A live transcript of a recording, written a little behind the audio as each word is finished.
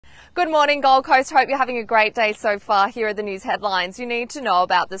Good morning, Gold Coast. Hope you're having a great day so far. Here are the news headlines you need to know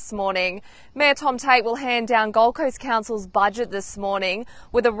about this morning. Mayor Tom Tate will hand down Gold Coast Council's budget this morning,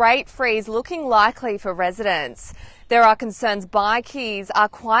 with a rate freeze looking likely for residents. There are concerns bikies are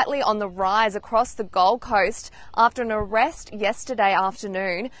quietly on the rise across the Gold Coast after an arrest yesterday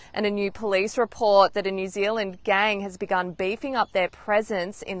afternoon and a new police report that a New Zealand gang has begun beefing up their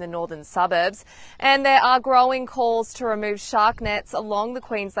presence in the northern suburbs. And there are growing calls to remove shark nets along the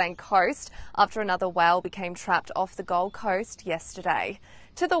Queensland coast after another whale became trapped off the Gold Coast yesterday.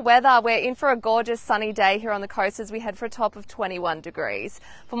 To the weather, we're in for a gorgeous sunny day here on the coast as we head for a top of 21 degrees.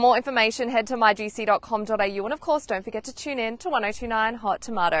 For more information, head to mygc.com.au and of course don't forget to tune in to 1029 Hot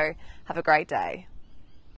Tomato. Have a great day.